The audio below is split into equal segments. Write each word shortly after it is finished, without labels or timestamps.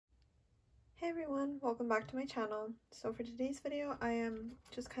everyone, welcome back to my channel. So for today's video, I am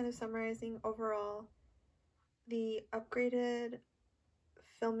just kind of summarizing overall the upgraded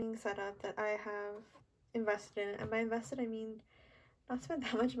filming setup that I have invested in. And by invested, I mean not spent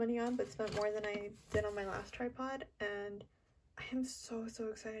that much money on, but spent more than I did on my last tripod. And I am so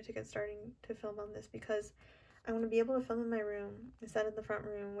excited to get starting to film on this because I want to be able to film in my room instead of the front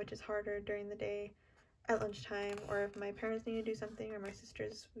room, which is harder during the day at lunchtime, or if my parents need to do something or my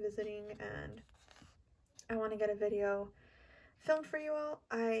sister's visiting and I want to get a video filmed for you all.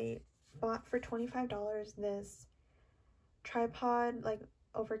 I bought for $25 this tripod, like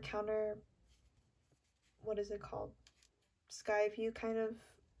over counter, what is it called, Skyview kind of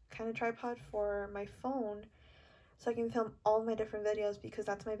tripod for my phone, so I can film all my different videos, because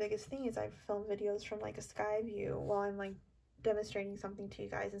that's my biggest thing, is I film videos from like a Skyview while I'm like demonstrating something to you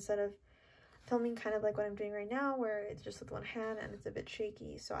guys, instead of filming kind of like what I'm doing right now where it's just with one hand and it's a bit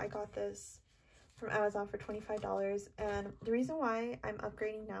shaky. So I got this from Amazon for $25, and the reason why I'm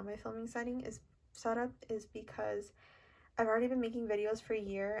upgrading now my filming setup is because I've already been making videos for a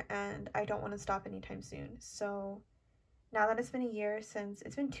year and I don't want to stop anytime soon. So now that it's been a year since,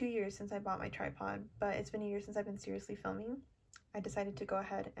 it's been 2 years since I bought my tripod, but it's been a year since I've been seriously filming, I decided to go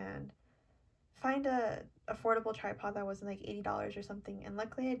ahead and find a affordable tripod that wasn't like $80 or something, and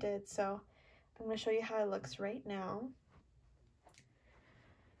luckily I did. So I'm going to show you how it looks right now.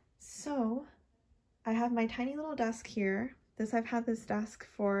 So I have my tiny little desk here. I've had this desk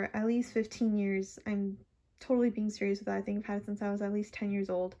for at least 15 years. I'm totally being serious with that. I think I've had it since I was at least 10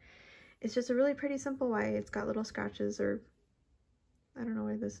 years old. It's just a really pretty simple white. It's got little scratches, or I don't know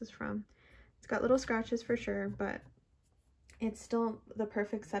where this is from. It's got little scratches for sure, but it's still the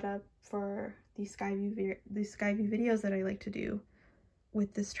perfect setup for these Skyview videos that I like to do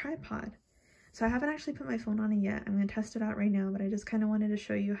with this tripod. So I haven't actually put my phone on it yet. I'm going to test it out right now, but I just kind of wanted to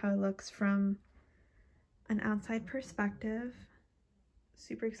show you how it looks from an outside perspective.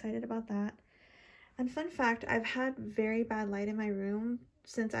 Super excited about that. And fun fact, I've had very bad light in my room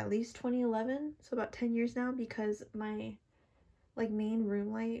since at least 2011, so about 10 years now, because my main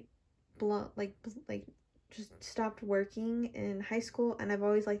room light just stopped working in high school, and I've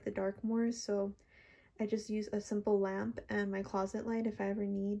always liked the dark more, so I just use a simple lamp and my closet light if I ever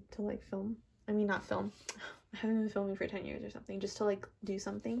need to like film. I mean, not film. I haven't been filming for 10 years or something, just to like do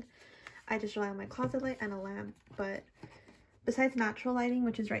something. I just rely on my closet light and a lamp. But besides natural lighting,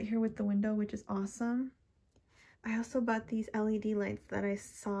 which is right here with the window, which is awesome, I also bought these LED lights that I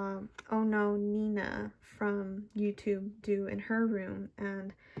saw Oh No Nina from YouTube do in her room,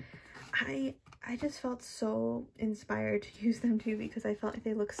 and I just felt so inspired to use them too, because I felt like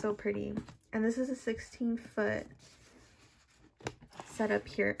they look so pretty. And this is a 16-foot setup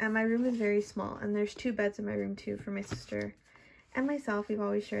here, and my room is very small, and there's 2 beds in my room too for my sister and myself. We've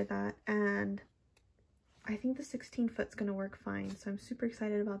always shared that, and I think the 16-foot's gonna work fine, so I'm super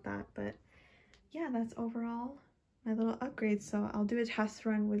excited about that. But yeah, that's overall my little upgrade. So I'll do a test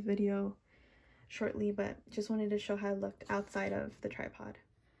run with video shortly, but just wanted to show how it looked outside of the tripod.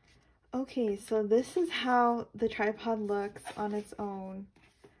 Okay, so this is how the tripod looks on its own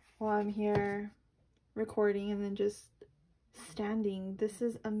while I'm here recording and then just standing. This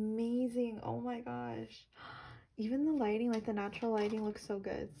is amazing. Oh my gosh. Even the lighting, like the natural lighting, looks so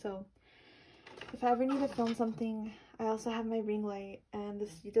good. So if I ever need to film something, I also have my ring light, and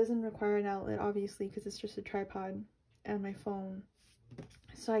this doesn't require an outlet obviously because it's just a tripod and my phone,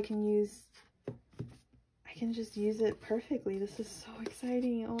 so I can just use it perfectly. This is so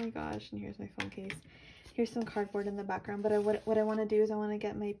exciting. Oh my gosh. And here's my phone case. Here's some cardboard in the background, but what I want to do is I want to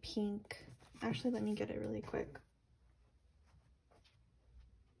get my pink, actually let me get it really quick.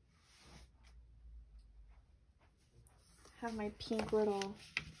 Have my pink little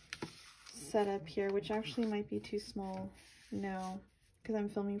setup here, which actually might be too small now because I'm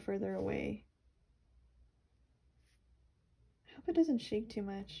filming further away. I hope it doesn't shake too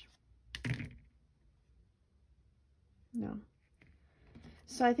much. No.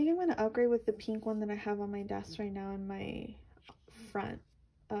 So I think I'm going to upgrade with the pink one that I have on my desk right now in my front,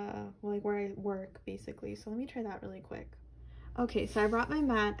 like where I work basically. So let me try that really quick. Okay, so I brought my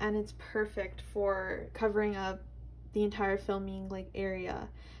mat, and it's perfect for covering up the entire filming area.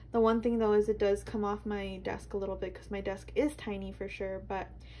 The one thing though is it does come off my desk a little bit because my desk is tiny for sure, but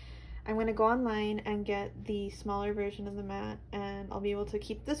I'm going to go online and get the smaller version of the mat, and I'll be able to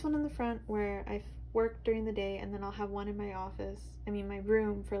keep this one in the front where I work during the day, and then I'll have one in my office, my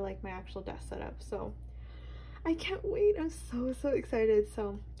room, for like my actual desk setup. So I can't wait. I'm so excited.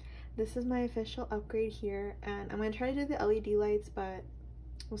 So this is my official upgrade here, and I'm going to try to do the LED lights, but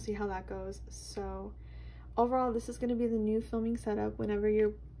we'll see how that goes. So overall, this is going to be the new filming setup whenever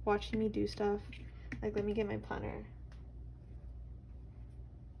you're watching me do stuff. Like, let me get my planner.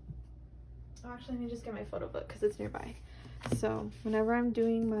 Oh, actually, let me just get my photo book because it's nearby. So whenever I'm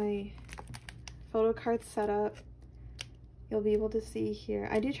doing my photo card setup, you'll be able to see here.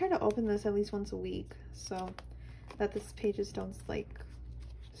 I do try to open this at least once a week so that this pages don't like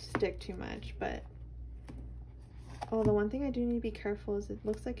stick too much, but oh, the one thing I do need to be careful is it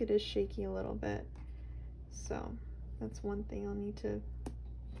looks like it is shaky a little bit. So that's one thing I'll need to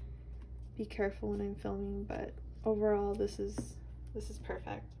be careful when I'm filming, but overall this is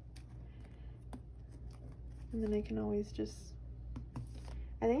perfect. And then I can always just,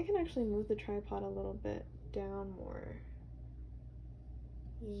 I think I can actually move the tripod a little bit down more.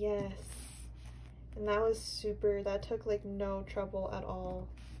 Yes. And that was super, that took like no trouble at all.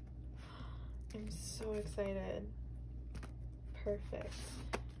 I'm so excited. Perfect.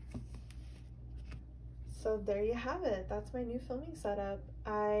 So there you have it. That's my new filming setup.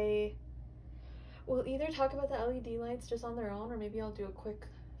 I will either talk about the LED lights just on their own, or maybe I'll do a quick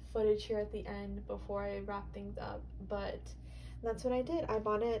footage here at the end before I wrap things up, but that's what I did. I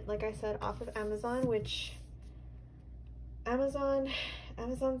bought it, like I said, off of Amazon, which Amazon's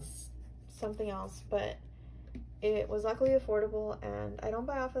something else, but it was luckily affordable, and I don't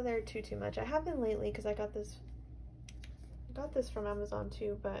buy off of there too much. I have been lately because I got this from Amazon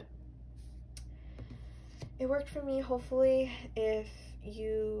too, but it worked for me. Hopefully, if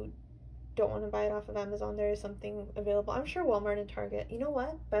you don't want to buy it off of Amazon, there is something available. I'm sure Walmart and Target. You know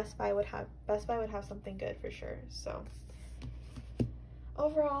what? Best Buy would have something good for sure. So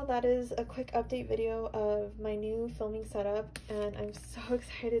overall, that is a quick update video of my new filming setup, and I'm so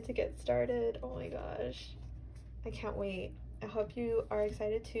excited to get started. Oh my gosh, I can't wait. I hope you are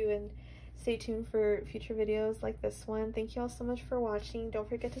excited too, and stay tuned for future videos like this one. Thank you all so much for watching. Don't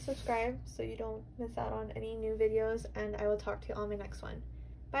forget to subscribe so you don't miss out on any new videos, and I will talk to you on my next one.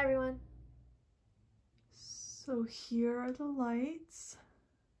 Bye everyone. So here are the lights,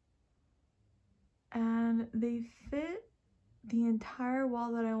 and they fit the entire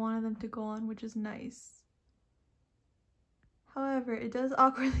wall that I wanted them to go on, which is nice. However, it does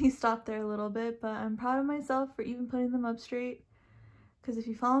awkwardly stop there a little bit, but I'm proud of myself for even putting them up straight, because if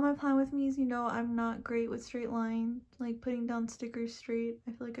you follow my plan with me, you know I'm not great with straight lines, like putting down stickers straight.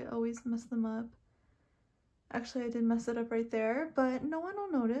 I feel like I always mess them up. Actually, I did mess it up right there, but no one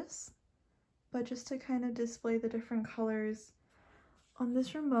will notice. But just to kind of display the different colors on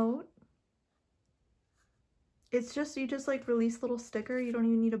this remote, it's just, you just like release little sticker. You don't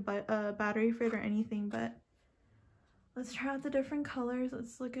even need a battery for it or anything, but let's try out the different colors.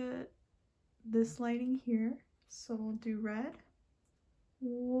 Let's look at this lighting here. So we'll do red.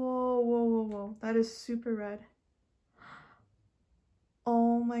 Whoa, whoa, whoa, whoa. That is super red.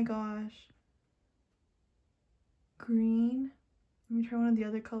 Oh my gosh. Green. Let me try one of the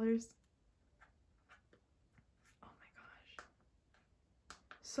other colors.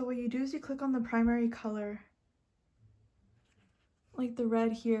 So what you do is you click on the primary color, like the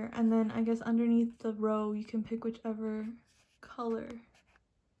red here, and then I guess underneath the row you can pick whichever color.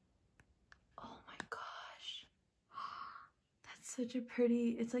 Oh my gosh, that's such a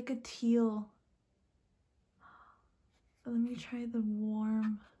pretty, it's like a teal. But let me try the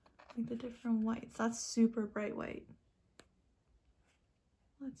warm, like the different whites. That's super bright white.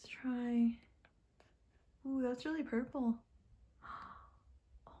 Let's try, ooh, that's really purple.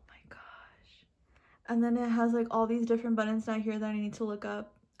 And then it has like all these different buttons down here that I need to look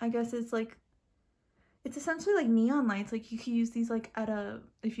up. I guess it's like, it's essentially like neon lights. Like you could use these like at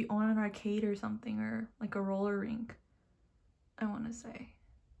if you own an arcade or something, or like a roller rink, I want to say.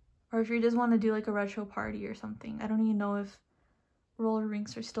 Or if you just want to do like a retro party or something. I don't even know if roller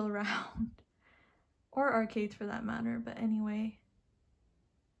rinks are still around. Or arcades for that matter. But anyway,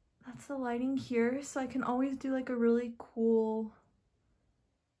 that's the lighting here. So I can always do like a really cool,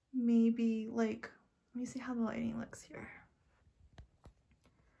 maybe like, let me see how the lighting looks here.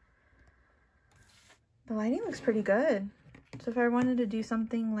 The lighting looks pretty good. So if I wanted to do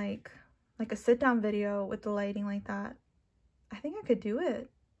something like a sit-down video with the lighting like that, I think I could do it.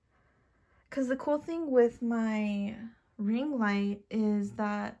 Because the cool thing with my ring light is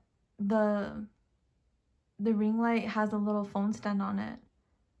that the ring light has a little phone stand on it.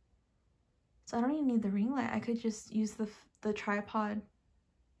 So I don't even need the ring light. I could just use the tripod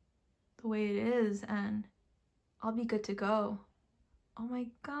the way it is, and I'll be good to go. Oh my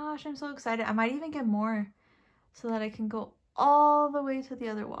gosh, I'm so excited. I might even get more so that I can go all the way to the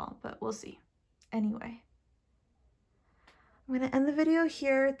other wall, but we'll see. Anyway, I'm gonna end the video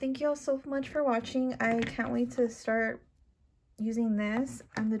here. Thank you all so much for watching. I can't wait to start using this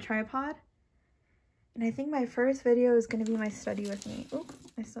and the tripod, And I think my first video is going to be my study with me. Oh,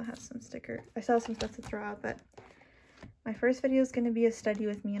 I still have some stuff to throw out, but my first video is going to be a study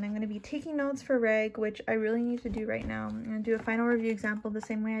with me, and I'm going to be taking notes for reg, which I really need to do right now. I'm going to do a final review example the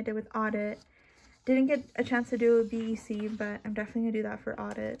same way I did with audit. Didn't get a chance to do it with BEC, but I'm definitely going to do that for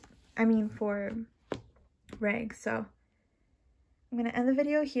audit. I mean for reg. So I'm going to end the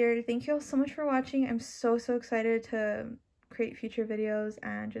video here. Thank you all so much for watching. I'm so excited to create future videos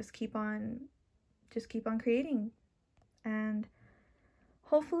and just keep on creating. And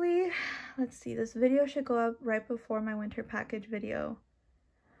hopefully, let's see, this video should go up right before my winter package video,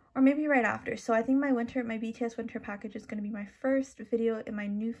 or maybe right after. So I think my BTS winter package is going to be my first video in my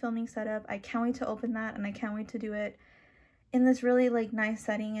new filming setup. I can't wait to open that, and I can't wait to do it in this really like nice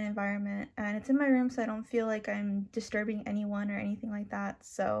setting and environment, and it's in my room, so I don't feel like I'm disturbing anyone or anything like that.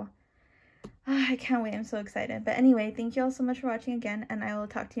 So I can't wait. I'm so excited. But anyway, thank you all so much for watching again, and I will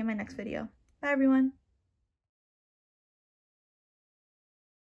talk to you in my next video. Bye everyone.